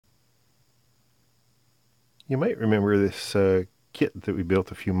You might remember this kit that we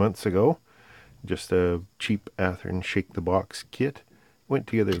built a few months ago. Just a cheap Athearn Shake the Box kit. Went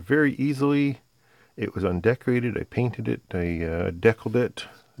together very easily. It was undecorated. I painted it. I decaled it.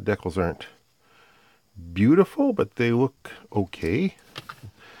 The decals aren't beautiful, but they look okay.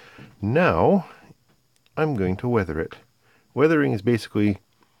 Now, I'm going to weather it. Weathering is basically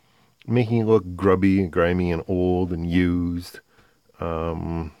making it look grubby and grimy and old and used.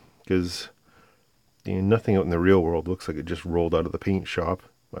 Because nothing out in the real world looks like it just rolled out of the paint shop.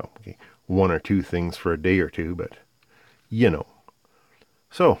 Well, okay, one or two things for a day or two, but you know.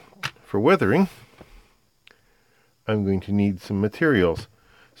 So, for weathering, I'm going to need some materials.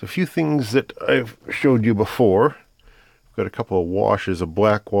 So a few things that I've showed you before. I've got a couple of washes, a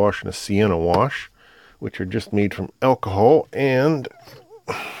black wash and a sienna wash, which are just made from alcohol and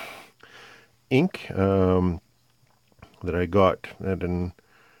ink that I got at an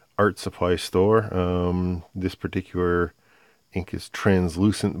art supply store. This particular ink is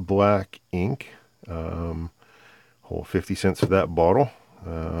translucent black ink. Whole 50 cents for that bottle.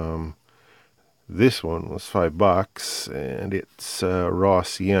 This one was $5, and it's raw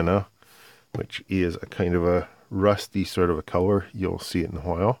sienna, which is a kind of a rusty sort of a color. You'll see it in a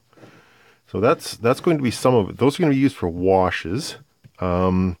while. So that's going to be some of it. Those are going to be used for washes.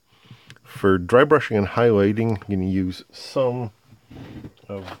 For dry brushing and highlighting, I'm going to use some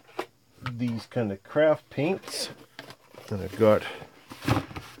of these kind of craft paints, and I've got a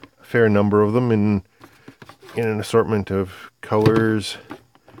fair number of them in an assortment of colors.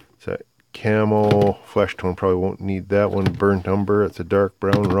 It's a camel, flesh tone, probably won't need that one. Burnt umber, it's a dark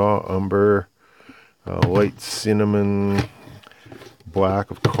brown. Raw umber, light cinnamon,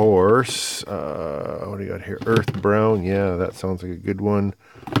 black, of course. What do you got here? Earth brown, yeah, that sounds like a good one.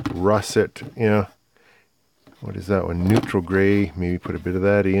 Russet, yeah. What is that one? Neutral gray, maybe put a bit of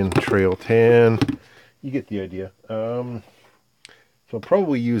that in. Trail tan, you get the idea. So I'll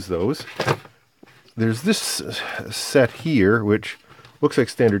probably use those. There's this set here, which looks like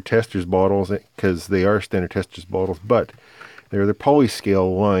standard testers bottles, because they are standard testers bottles, but they're the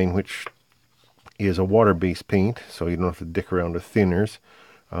polyscale line, which is a water-based paint, so you don't have to dick around with thinners.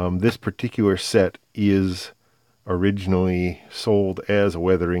 This particular set is originally sold as a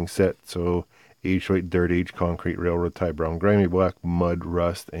weathering set, so aged white, dirt, aged concrete, railroad tie, brown, grimy black, mud,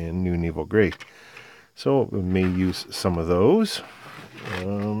 rust, and new naval gray. So we may use some of those.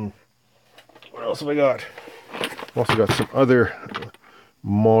 What else have I got? I've also got some other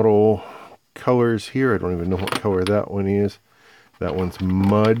model colors here. I don't even know what color that one is. That one's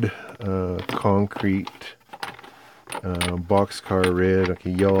mud, concrete, boxcar red.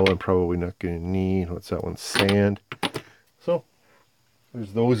 Okay, yellow I'm probably not going to need. What's that one? Sand. So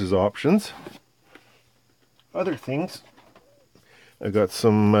there's those as options. Other things. I've got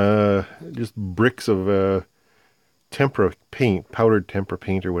some just bricks of tempera paint, powdered tempera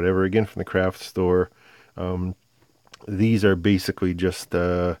paint or whatever, again from the craft store. These are basically just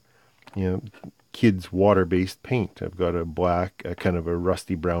kids water-based paint. I've got a black, a kind of a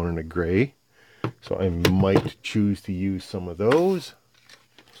rusty brown, and a gray, so I might choose to use some of those.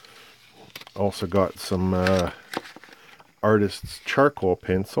 Also got some artist's charcoal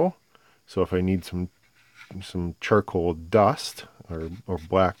pencil, so if I need some charcoal dust or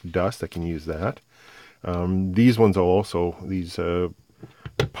black dust, I can use that. These ones will also, these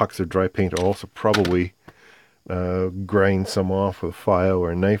pucks of dry paint, I'll also probably grind some off with a file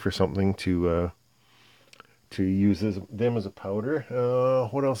or a knife or something to use them as a powder.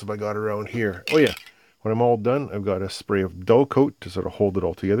 What else have I got around here? Oh yeah, when I'm all done, I've got a spray of dull coat to sort of hold it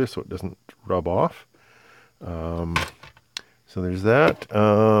all together so it doesn't rub off. So there's that.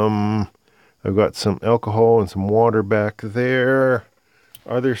 I've got some alcohol and some water back there.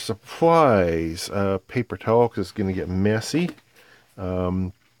 Other supplies, paper towel because it's going to get messy.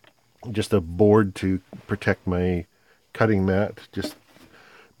 Just a board to protect my cutting mat, just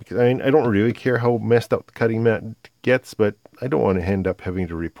because I don't really care how messed up the cutting mat gets, but I don't want to end up having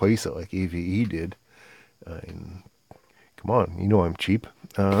to replace it like AVE did. Come on, you know I'm cheap.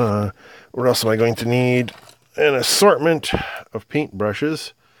 What else am I going to need? An assortment of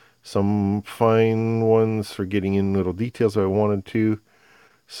paintbrushes. Some fine ones for getting in little details if I wanted to.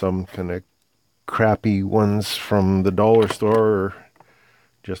 Some kind of crappy ones from the dollar store, or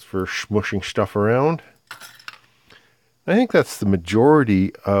just for smushing stuff around. I think that's the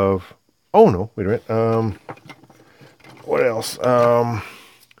majority of... Oh no, wait a minute. What else? Got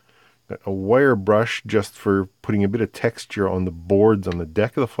a wire brush just for putting a bit of texture on the boards on the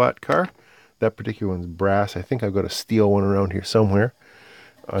deck of the flat car. That particular one's brass. I think I've got a steel one around here somewhere.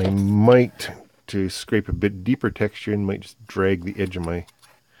 I might, to scrape a bit deeper texture in, might just drag the edge of my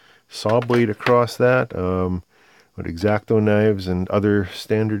saw blade across that, with X-Acto knives and other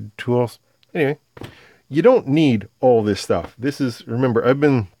standard tools. Anyway, you don't need all this stuff. This is, remember,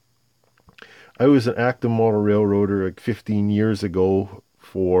 I was an active model railroader like 15 years ago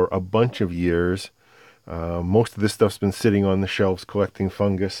for a bunch of years. Most of this stuff's been sitting on the shelves collecting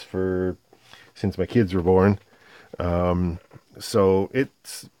fungus since my kids were born. So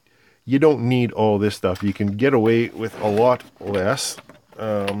you don't need all this stuff. You can get away with a lot less,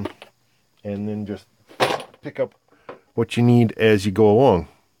 and then just pick up what you need as you go along.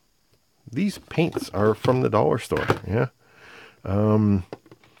 These paints are from the dollar store. Yeah.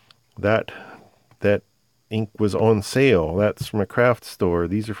 That ink was on sale. That's from a craft store.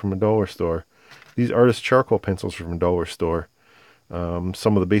 These are from a dollar store. These artist charcoal pencils are from a dollar store. Some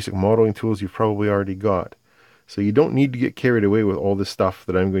of the basic modeling tools you've probably already got. So you don't need to get carried away with all this stuff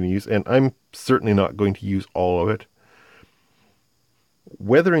that I'm going to use, and I'm certainly not going to use all of it.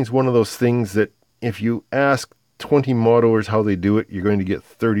 Weathering's one of those things that if you ask 20 modelers how they do it, you're going to get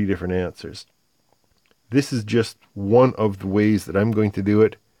 30 different answers. This is just one of the ways that I'm going to do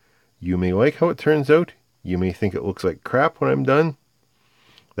it. You may like how it turns out. You may think it looks like crap when I'm done.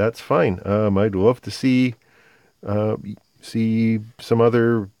 That's fine. I'd love to see some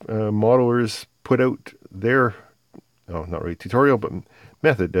other modelers put out their, not really tutorial, but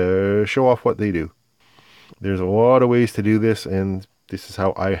method, show off what they do. There's a lot of ways to do this, and this is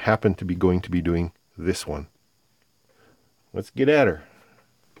how I happen to be going to be doing this one. Let's get at her.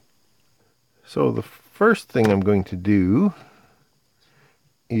 So the first thing I'm going to do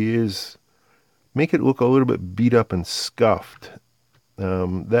is make it look a little bit beat up and scuffed.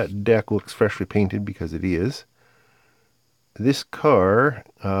 That deck looks freshly painted because it is. This car,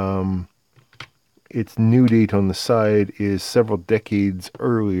 its new date on the side is several decades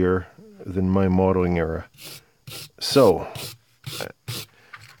earlier than my modeling era. So,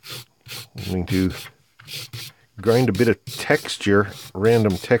 I'm going to grind a bit of texture,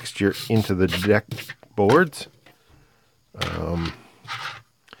 random texture, into the deck boards.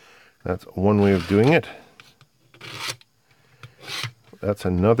 That's one way of doing it. That's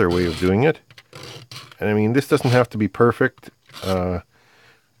another way of doing it. And I mean, this doesn't have to be perfect. Matter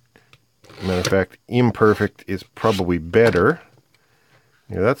of fact, imperfect is probably better.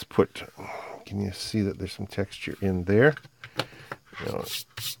 Yeah, that's put. Can you see that there's some texture in there?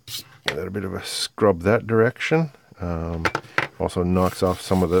 Give that a bit of a scrub that direction. Also knocks off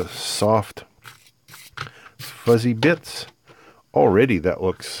some of the soft, fuzzy bits. Already that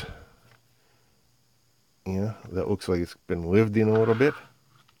looks. Yeah, that looks like it's been lived in a little bit.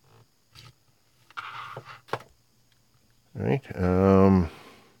 All right.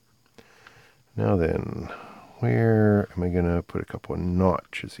 Now then, where am I going to put a couple of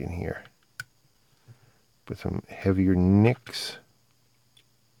notches in here? Put some heavier nicks.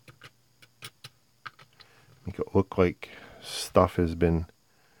 Make it look like stuff has been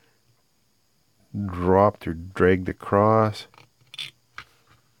dropped or dragged across.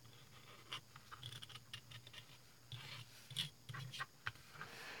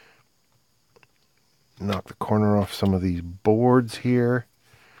 Knock the corner off some of these boards here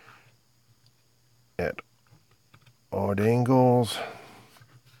at odd angles.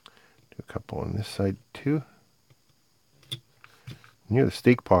 Do a couple on this side too. Near the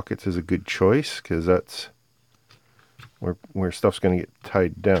stake pockets is a good choice because that's where stuff's going to get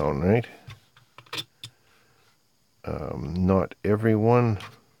tied down, right? Not everyone.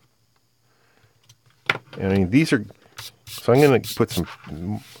 And I mean, these are. So I'm going to put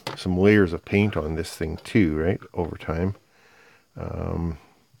some layers of paint on this thing too, right, over time.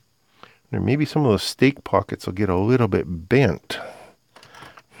 Maybe some of those stake pockets will get a little bit bent.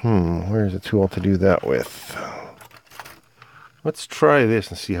 Where's the tool to do that with? Let's try this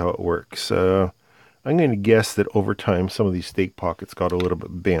and see how it works. I'm going to guess that over time some of these stake pockets got a little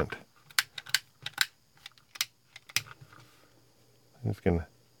bit bent. I'm just going to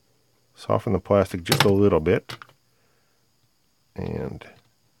soften the plastic just a little bit. And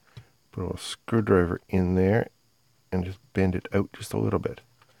put a little screwdriver in there and just bend it out just a little bit.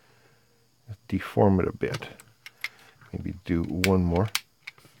 Just deform it a bit. Maybe do one more.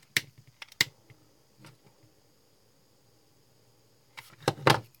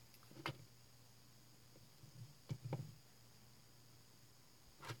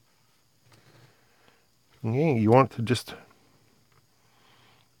 Okay, you want to just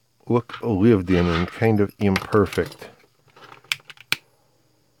look lived in and kind of imperfect.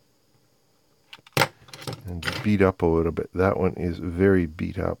 And beat up a little bit. That one is very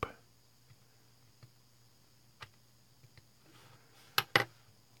beat up.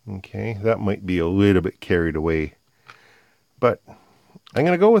 Okay, that might be a little bit carried away. But I'm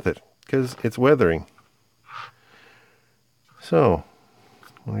going to go with it. because it's weathering. So,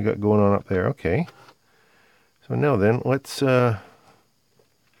 what do we got going on up there? Okay. So now then, let's add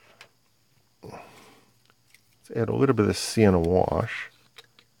a little bit of sienna wash.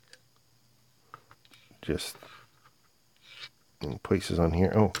 Just in places on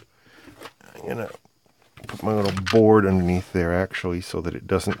here. Oh, I'm going to put my little board underneath there actually so that it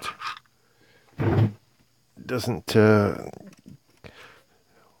doesn't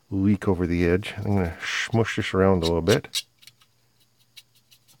leak over the edge. I'm going to smush this around a little bit.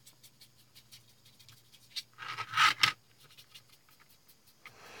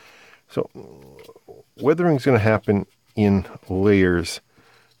 So weathering is going to happen in layers,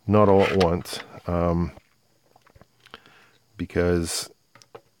 not all at once, because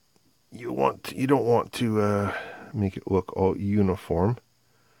you don't want to make it look all uniform.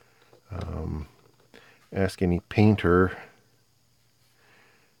 Ask any painter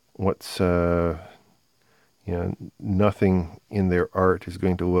what's nothing in their art is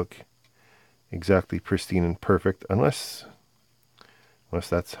going to look exactly pristine and perfect unless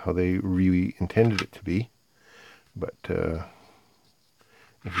that's how they really intended it to be. But if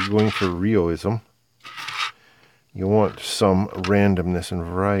you're going for realism, you want some randomness and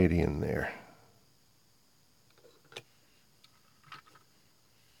variety in there.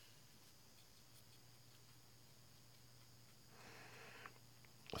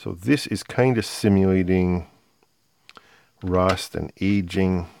 So this is kind of simulating rust and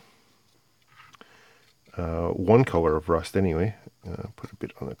aging. One color of rust anyway. Put a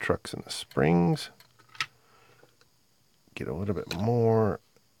bit on the trucks and the springs. Get a little bit more.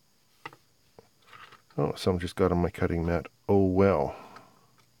 Oh, some just got on my cutting mat. Oh well.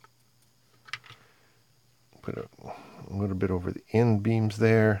 Put a little bit over the end beams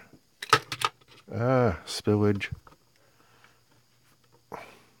there. Ah, spillage.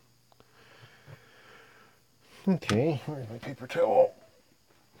 Okay, where's my paper towel?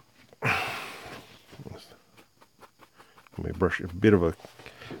 Let me brush a bit of a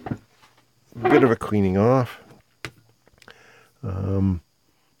cleaning off.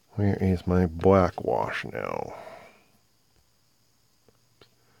 Where is my black wash now?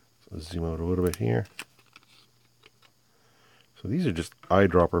 So zoom out a little bit here. So these are just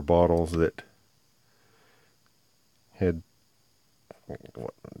eyedropper bottles that had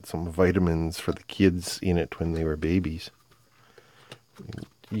some vitamins for the kids in it when they were babies.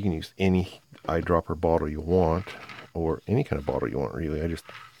 You can use any eyedropper bottle you want, or any kind of bottle you want really. I just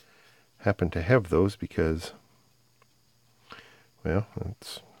happen to have those because, well,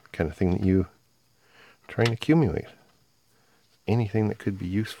 that's the kind of thing that you try and accumulate. Anything that could be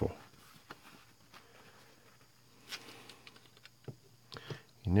useful.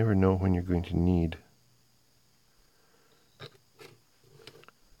 You never know when you're going to need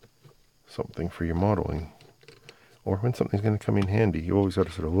something for your modeling, or when something's going to come in handy. You always got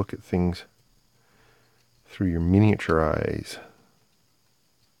to sort of look at things through your miniature eyes.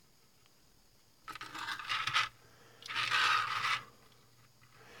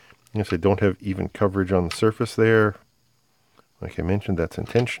 Yes, I don't have even coverage on the surface there. Like I mentioned, that's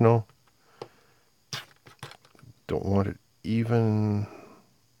intentional. Don't want it even.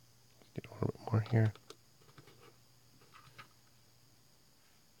 Get a little bit more here.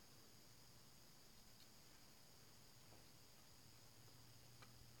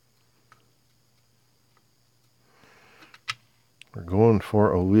 We're going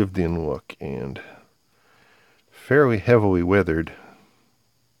for a lived-in look and fairly heavily weathered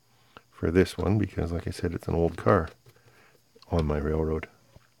for this one because, like I said, it's an old car on my railroad.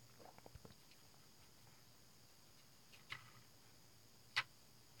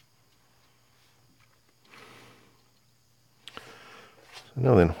 So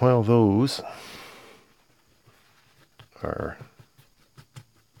now then, while those are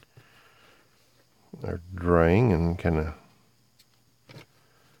drying and kind of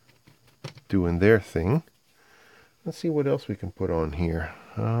doing their thing, let's see what else we can put on here.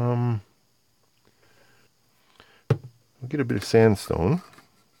 We'll get a bit of sandstone.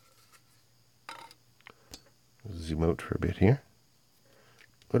 Zoom out for a bit here.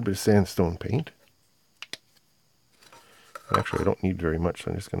 A little bit of sandstone paint. Actually, I don't need very much,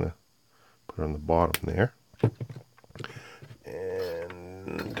 so I'm just going to put it on the bottom there.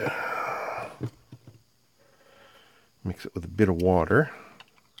 And mix it with a bit of water,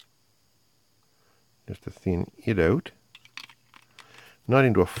 just to thin it out. Not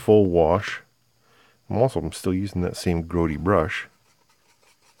into a full wash. I'm still using that same grody brush.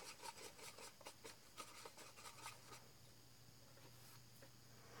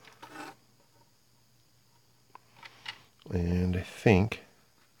 And I think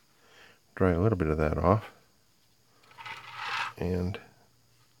dry a little bit of that off. And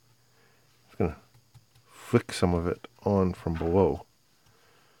I'm going to flick some of it on from below.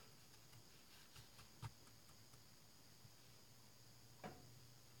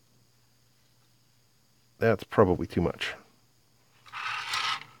 That's probably too much.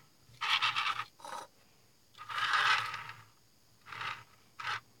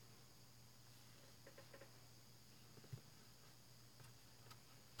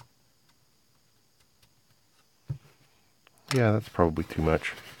 Yeah, that's probably too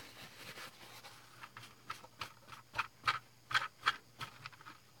much.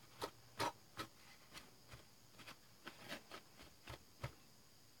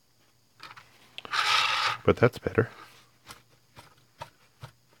 But that's better.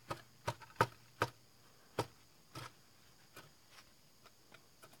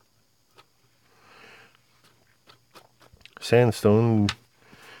 Sandstone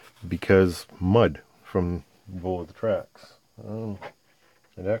because mud from below the tracks. And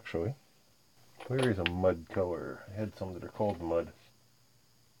actually, where is a mud color? I had some that are called mud.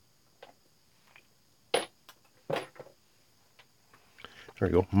 There we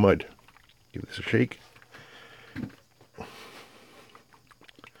go, mud. Give this a shake.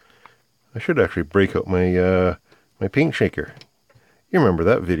 I should actually break out my my paint shaker. You remember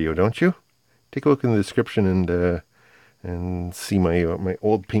that video, don't you? Take a look in the description and see my my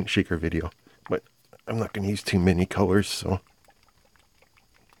old paint shaker video. But I'm not going to use too many colors, so.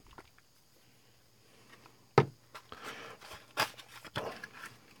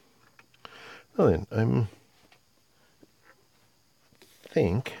 Well then,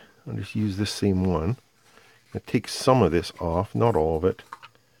 think I'll just use this same one. I take some of this off, not all of it,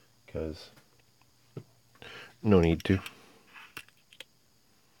 because no need to.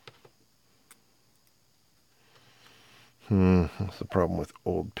 That's the problem with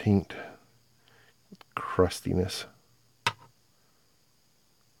old paint. Crustiness.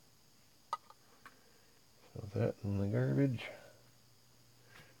 So that in the garbage.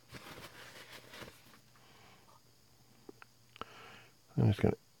 I'm just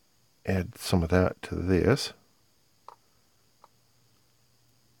going to add some of that to this.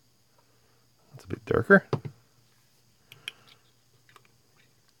 That's a bit darker.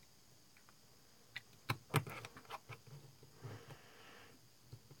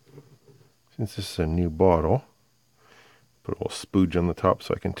 Since this is a new bottle, put a little spooge on the top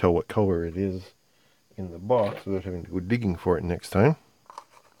so I can tell what color it is in the box without having to go digging for it next time.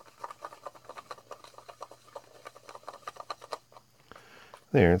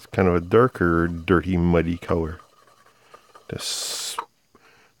 There, it's kind of a darker, dirty, muddy color. Just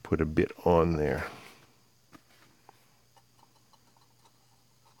put a bit on there.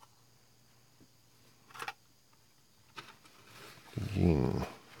 Again.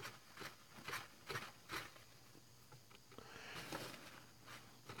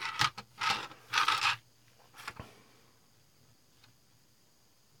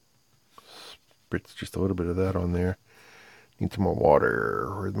 Spritz just a little bit of that on there. Need some more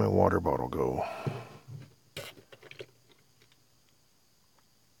water. Where'd my water bottle go?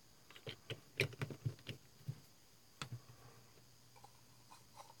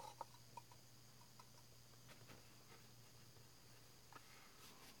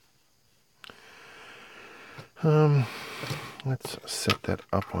 Let's set that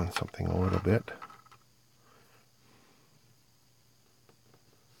up on something a little bit.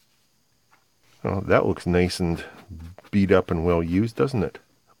 Oh, that looks nice and beat up and well used, doesn't it?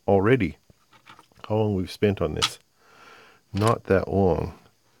 Already. How long we've spent on this? Not that long.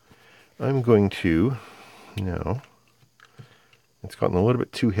 I'm going to now. It's gotten a little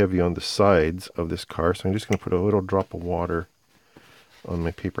bit too heavy on the sides of this car, so I'm just going to put a little drop of water on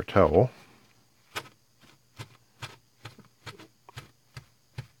my paper towel.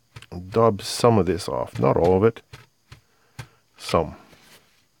 Dab some of this off, not all of it, some.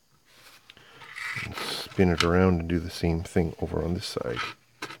 And spin it around and do the same thing over on this side.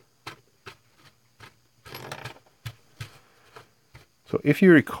 So if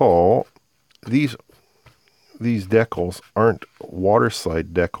you recall, these decals aren't water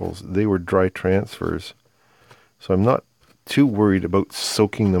slide decals, they were dry transfers. So I'm not too worried about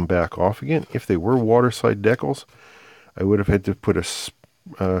soaking them back off again. If they were water slide decals, I would have had to put a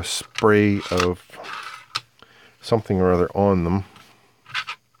spray of something or other on them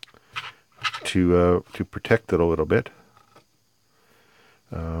to protect it a little bit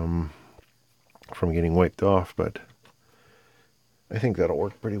from getting wiped off, but I think that'll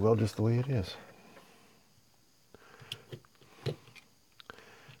work pretty well just the way it is.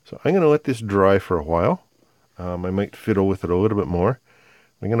 So I'm going to let this dry for a while. I might fiddle with it a little bit more.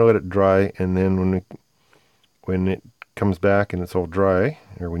 I'm going to let it dry, and then when it comes back and it's all dry,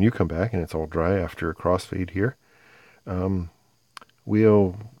 or when you come back and it's all dry after a crossfade here,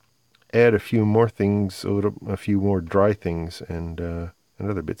 we'll add a few more things, a few more dry things, and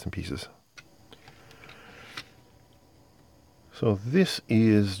other bits and pieces. So this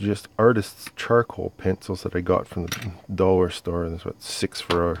is just artist's charcoal pencils that I got from the dollar store. That's what, 6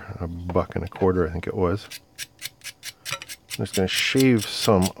 for a $1.25, I think it was. I'm just going to shave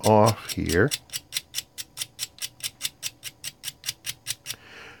some off here.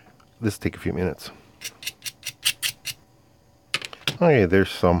 This will take a few minutes. Okay, there's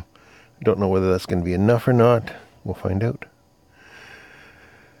some. I don't know whether that's going to be enough or not. We'll find out.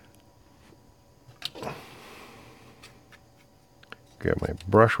 Grab my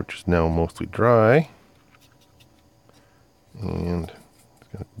brush, which is now mostly dry, and I'm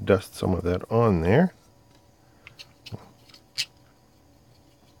going to dust some of that on there.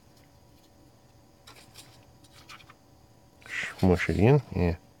 Smush it in,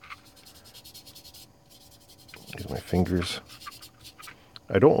 yeah. Use my fingers.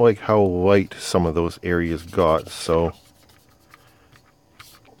 I don't like how light some of those areas got, so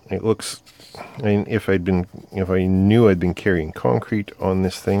it looks, I mean, if I knew I'd been carrying concrete on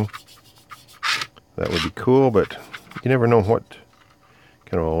this thing, that would be cool, but you never know what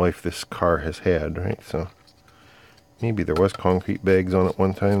kind of a life this car has had, right? So maybe there was concrete bags on it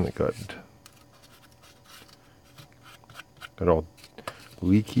one time that got all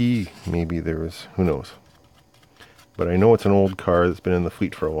leaky. Maybe there was, who knows. But I know it's an old car that's been in the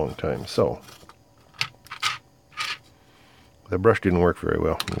fleet for a long time, so the brush didn't work very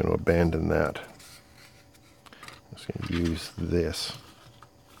well. I'm going to abandon that. I'm just going to use this.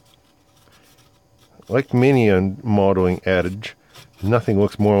 Like many a modeling adage, nothing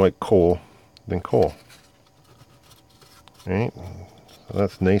looks more like coal than coal. Right? So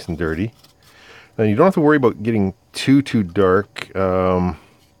that's nice and dirty. Now you don't have to worry about getting too dark,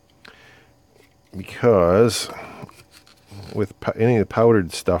 because with any of the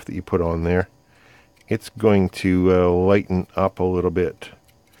powdered stuff that you put on there, it's going to lighten up a little bit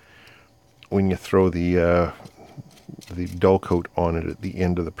when you throw the dull coat on it at the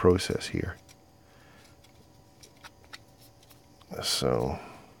end of the process here. So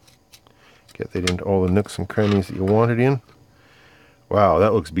get that into all the nooks and crannies that you want it in. Wow,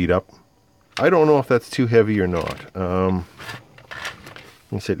 that looks beat up. I don't know if that's too heavy or not. Like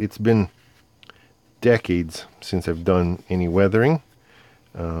I said, it's been decades since I've done any weathering.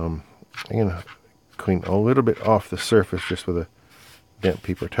 I'm going to clean a little bit off the surface just with a damp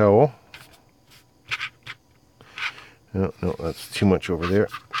paper towel. No, that's too much over there.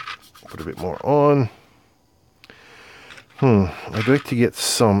 Put a bit more on. I'd like to get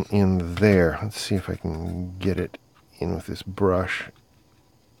some in there. Let's see if I can get it in with this brush.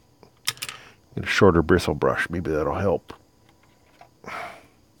 Get a shorter bristle brush. Maybe that'll help.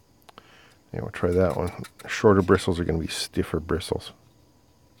 Yeah, we'll try that one. Shorter bristles are going to be stiffer bristles.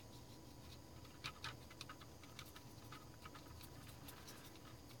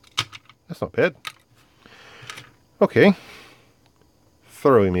 That's not bad. Okay.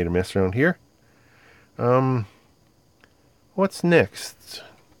 Thoroughly made a mess around here. What's next?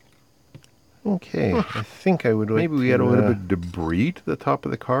 Okay, I think I would like maybe we had a little bit of debris to the top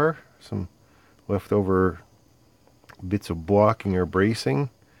of the car. Some leftover bits of blocking or bracing.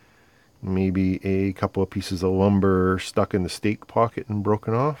 Maybe a couple of pieces of lumber stuck in the stake pocket and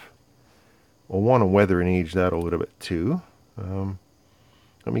broken off. We'll want to weather and age that a little bit too.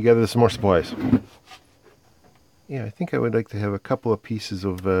 Let me gather some more supplies. Yeah, I think I would like to have a couple of pieces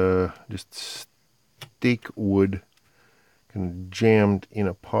of just stake wood kind of jammed in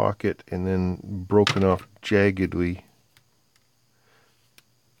a pocket and then broken off jaggedly.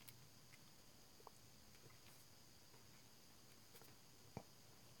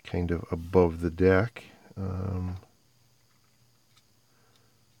 Kind of above the deck.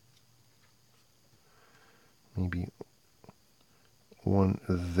 Maybe one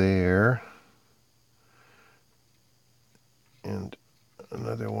there. And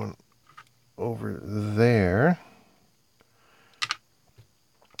another one over there.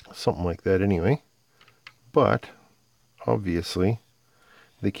 Something like that anyway. But obviously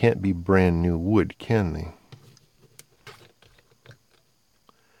they can't be brand new wood, can they?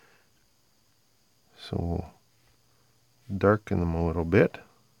 So we'll darken them a little bit.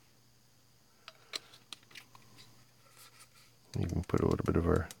 Even put a little bit of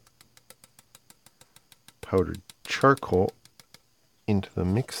our powdered charcoal into the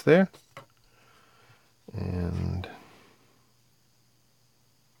mix there. And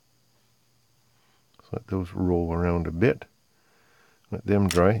let those roll around a bit. Let them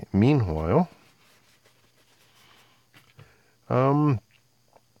dry. Meanwhile,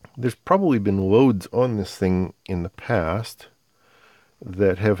 there's probably been loads on this thing in the past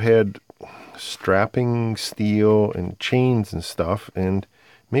that have had strapping steel and chains and stuff, and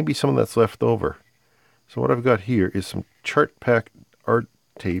maybe some of that's left over. So what I've got here is some chart pack art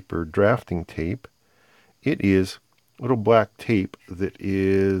tape or drafting tape. It is little black tape that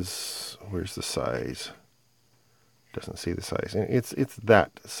is, where's the size? Doesn't say the size. It's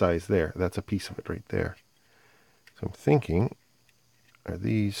that size there. That's a piece of it right there. So I'm thinking, are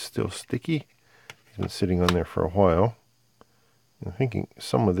these still sticky? It's been sitting on there for a while. I'm thinking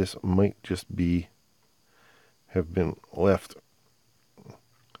some of this might just have been left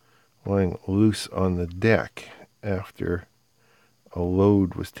lying loose on the deck after a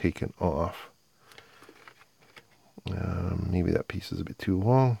load was taken off. Maybe that piece is a bit too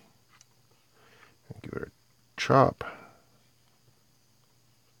long. I'll give it a chop.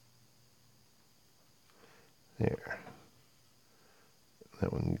 There.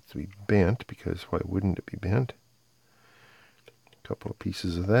 That one needs to be bent, because why wouldn't it be bent? A couple of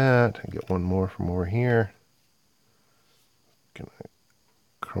pieces of that. I get one more from over here. Can I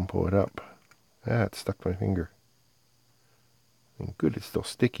crumple it up? Ah, it stuck my finger. And good, it's still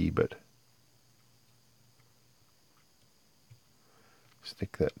sticky, but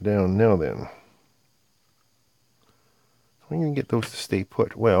stick that down now then. How are you going to get those to stay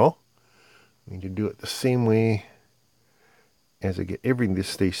put? Well, I need to do it the same way as I get everything to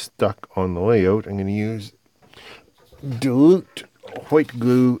stay stuck on the layout. I'm going to use dilute white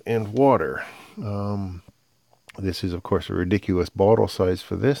glue and water. This is, of course, a ridiculous bottle size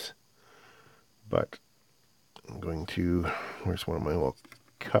for this, but I'm going to, where's one of my little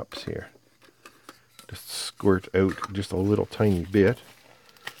cups here? Just squirt out just a little tiny bit.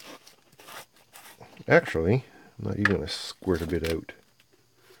 Actually, I'm not even going to squirt a bit out.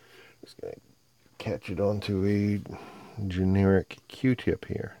 Just going to catch it onto a generic Q-tip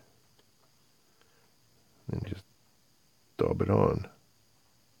here. And just dab it on.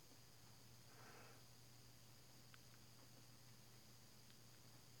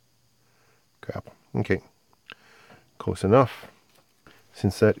 Crap. Okay. Close enough.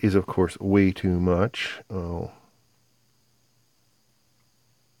 Since that is, of course, way too much, I'll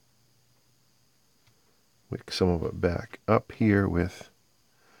wick some of it back up here with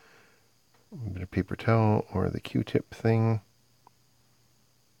a bit of paper towel or the Q-tip thing.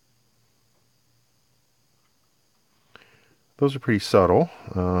 Those are pretty subtle.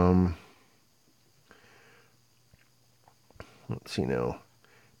 Let's see now.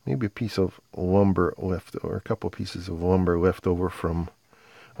 Maybe a piece of lumber left, or a couple pieces of lumber left over from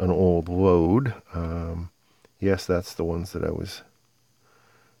an old load. Yes, that's the ones that I was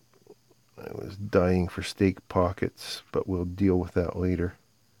dying for stake pockets, but we'll deal with that later.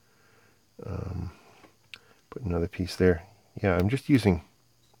 Put another piece there. Yeah, I'm just using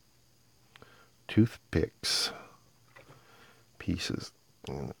toothpicks pieces.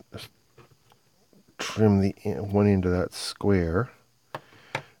 And just trim the one end of that square.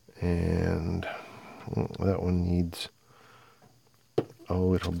 And that one needs a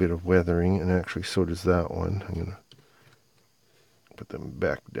little bit of weathering, and actually so does that one. I'm going to put them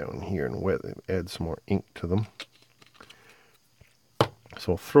back down here and add some more ink to them.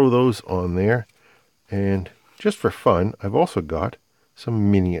 So I'll throw those on there. And just for fun, I've also got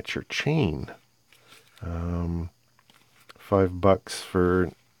some miniature chain. $5 for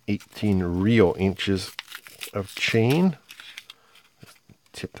 18 real inches of chain.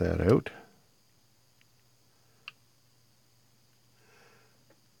 Tip that out.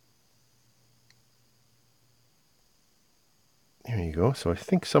 There you go. So I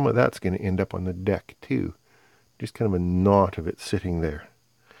think some of that's going to end up on the deck too. Just kind of a knot of it sitting there.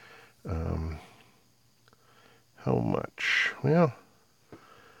 How much? Well,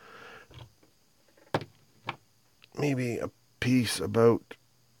 maybe a piece about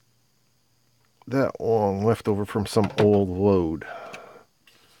that long left over from some old load.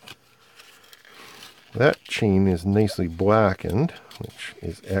 That chain is nicely blackened, which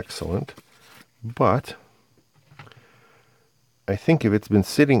is excellent, but I think if it's been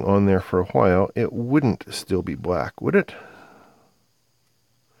sitting on there for a while, it wouldn't still be black, would it?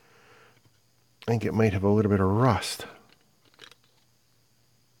 I think it might have a little bit of rust.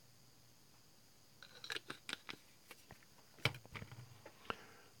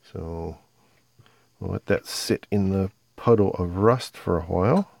 So we'll let that sit in the puddle of rust for a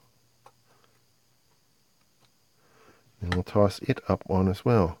while. And we'll toss it up on as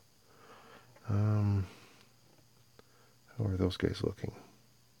well. How are those guys looking?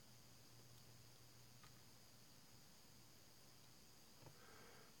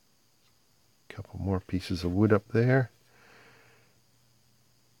 couple more pieces of wood up there.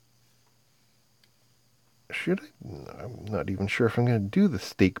 Should I? I'm not even sure if I'm going to do the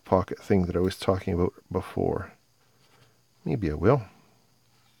stake pocket thing that I was talking about before. Maybe I will.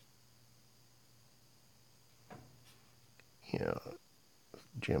 Yeah,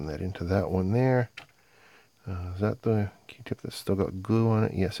 jam that into that one there. Is that the Q-tip that's still got glue on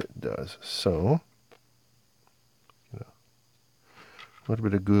it? Yes, it does. So, a little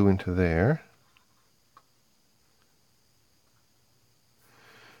bit of glue into there.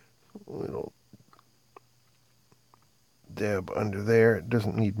 A little dab under there. It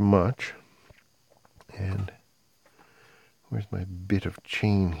doesn't need much. And where's my bit of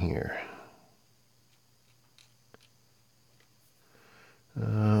chain here?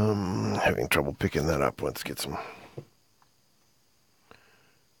 Having trouble picking that up. Let's get some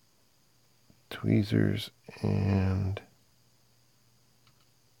tweezers and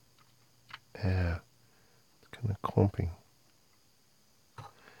it's kind of clumping.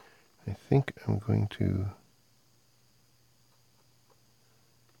 I think I'm going to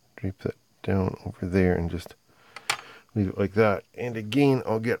drape that down over there and just leave it like that. And again,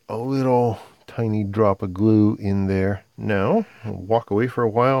 I'll get a little tiny drop of glue in there. Now, I'll walk away for a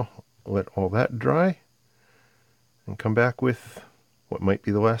while, let all that dry, and come back with what might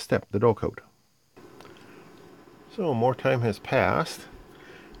be the last step, the dull coat. So more time has passed,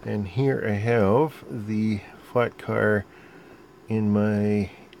 and here I have the flat car in my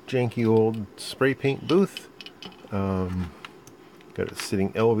janky old spray paint booth. Got it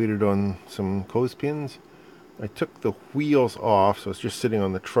sitting elevated on some clothespins. I took the wheels off, so it's just sitting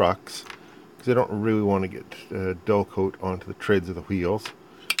on the trucks, because I don't really want to get dull coat onto the treads of the wheels.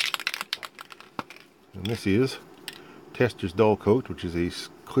 And this is Tester's Dull Coat, which is a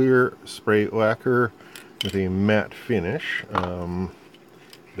clear spray lacquer with a matte finish.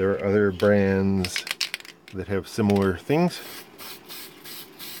 There are other brands that have similar things,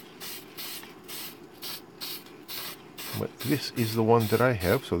 but this is the one that I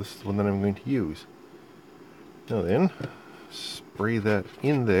have, so this is the one that I'm going to use. Now then, spray that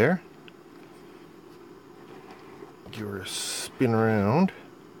in there, give her a spin around,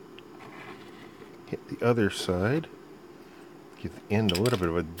 hit the other side, give the end a little bit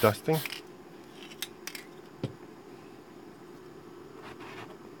of a dusting.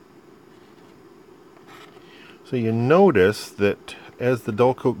 So you notice that as the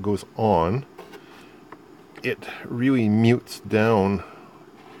dull coat goes on, it really mutes down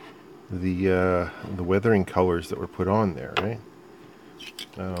the weathering colors that were put on there, right?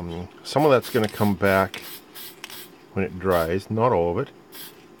 Some of that's going to come back when it dries, not all of it,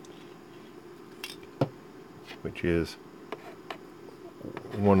 which is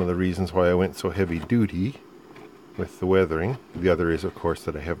one of the reasons why I went so heavy duty with the weathering. The other is, of course,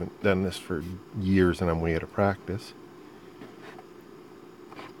 that I haven't done this for years and I'm way out of practice.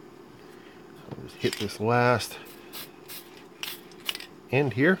 So I'll just hit this last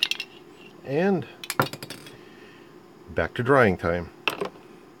end here, and back to drying time.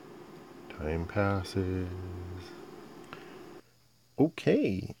 Time passes.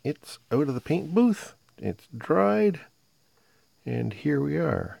 Okay, it's out of the paint booth. It's dried, and here we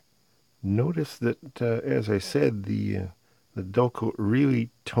are. Notice that, as I said, the dull coat really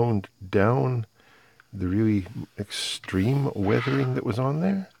toned down the really extreme weathering that was on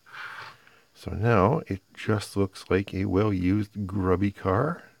there. So now it just looks like a well-used grubby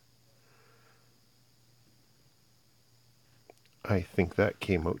car. I think that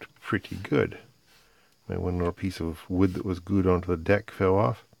came out pretty good. My one little piece of wood that was glued onto the deck fell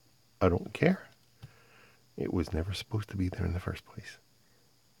off. I don't care. It was never supposed to be there in the first place.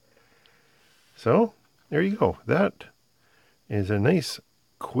 So, there you go. That is a nice,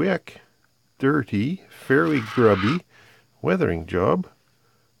 quick, dirty, fairly grubby weathering job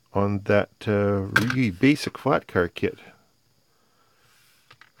on that really basic flat car kit.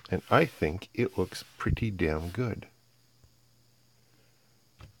 And I think it looks pretty damn good.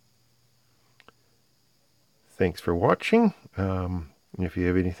 Thanks for watching. If you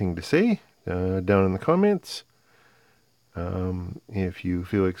have anything to say, down in the comments. If you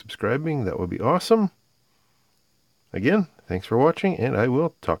feel like subscribing, that would be awesome. Again, thanks for watching, and I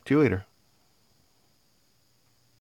will talk to you later.